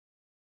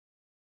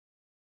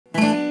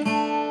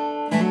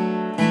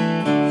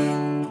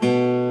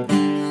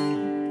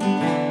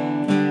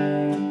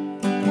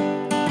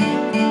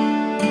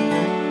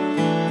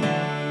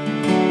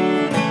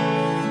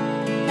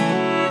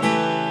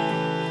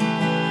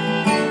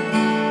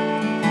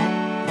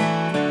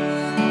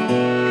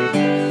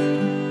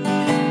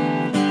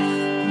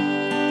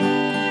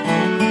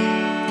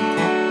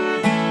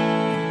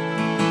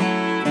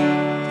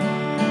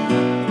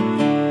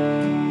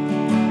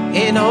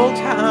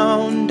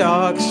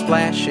dog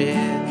splashing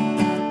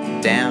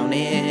down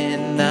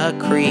in the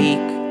creek.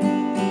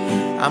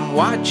 I'm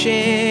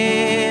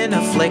watching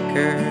a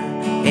flicker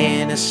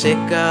in a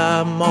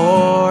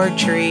sycamore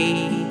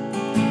tree,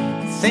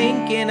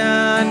 thinking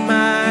on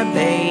my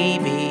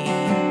baby,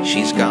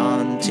 she's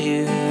gone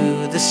to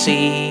the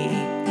sea,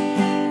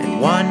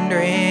 and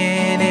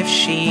wondering if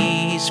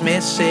she's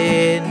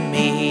missing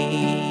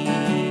me.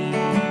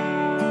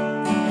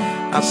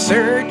 I'll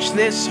search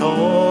this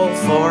whole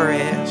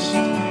forest,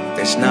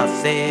 there's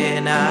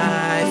nothing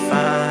I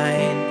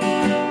find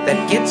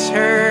that gets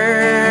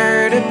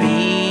her to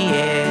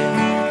being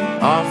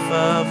off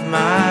of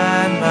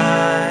my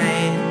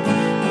mind.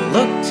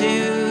 Look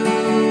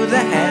to the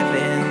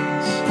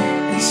heavens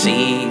and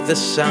see the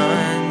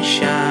sun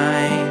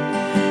shine,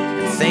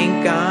 and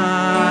think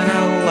on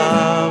a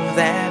love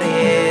that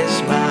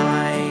is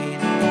mine.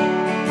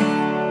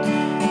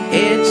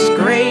 It's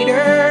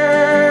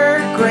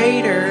greater,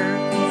 greater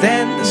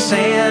than the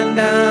sand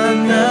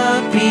on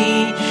the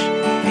beach.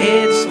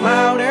 It's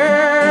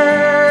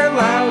louder,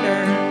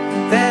 louder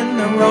than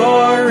the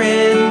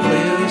roaring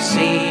blue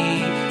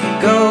sea.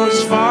 It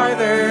goes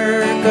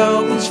farther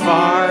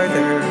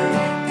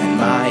than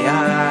my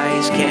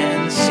eyes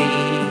can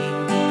see.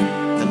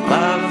 The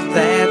love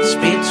that's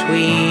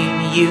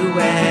between you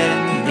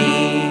and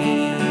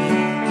me.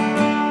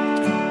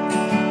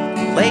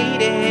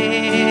 Late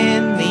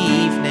in the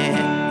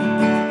evening,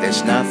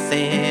 there's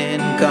nothing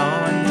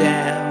going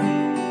down.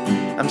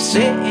 I'm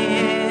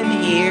sitting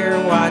here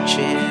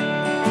watching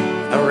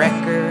a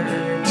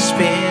record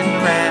spin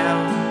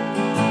round.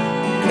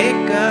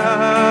 Pick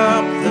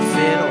up the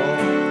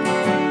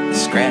fiddle, the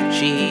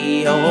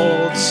scratchy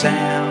old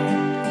sound.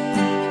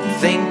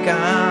 Think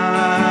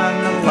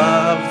on the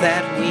love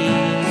that we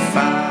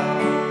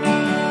found.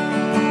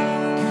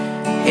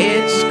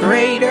 It's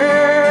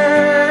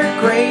greater,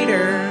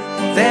 greater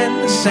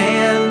than the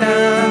sand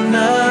on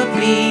the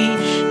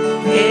beach.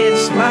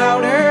 It's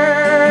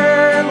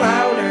louder,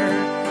 louder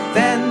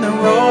than the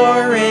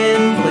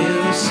roaring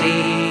blue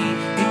sea.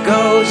 It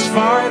goes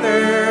farther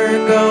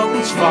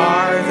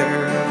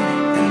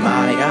than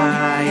my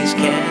eyes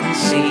can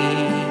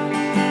see.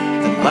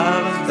 The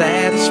love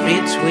that's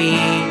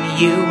between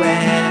you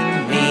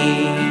and me.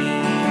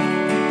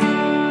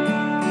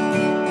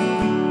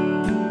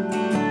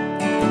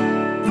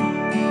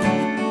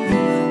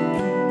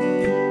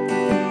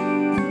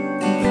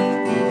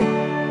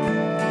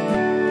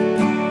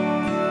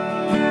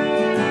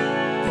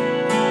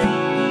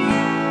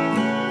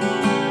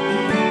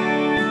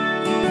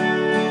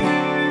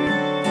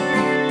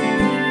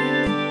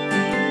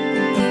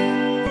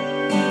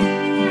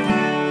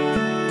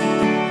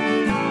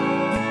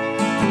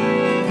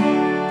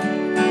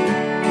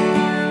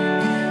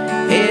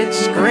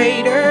 It's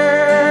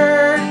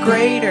greater,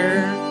 greater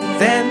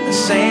than the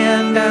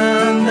sand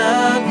on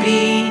the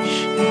beach.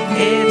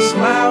 It's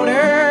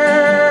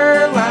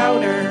louder,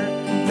 louder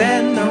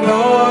than the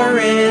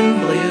roaring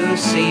blue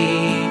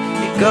sea.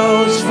 It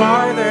goes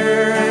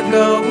farther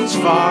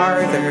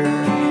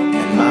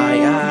than my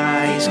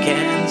eyes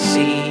can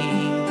see.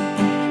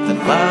 The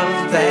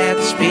love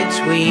that's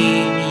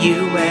between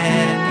you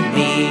and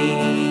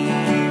me.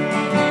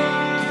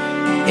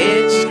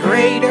 It's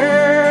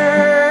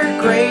greater,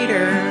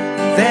 greater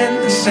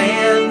than the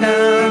sand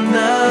on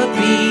the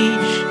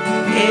beach.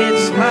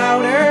 It's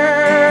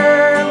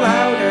louder,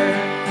 louder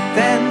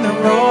than the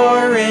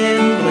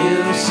roaring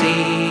blue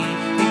sea.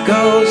 It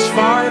goes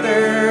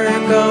farther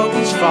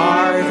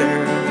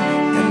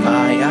than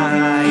my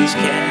eyes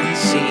can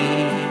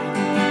see.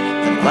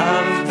 The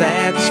love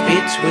that's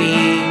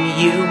between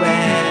you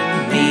and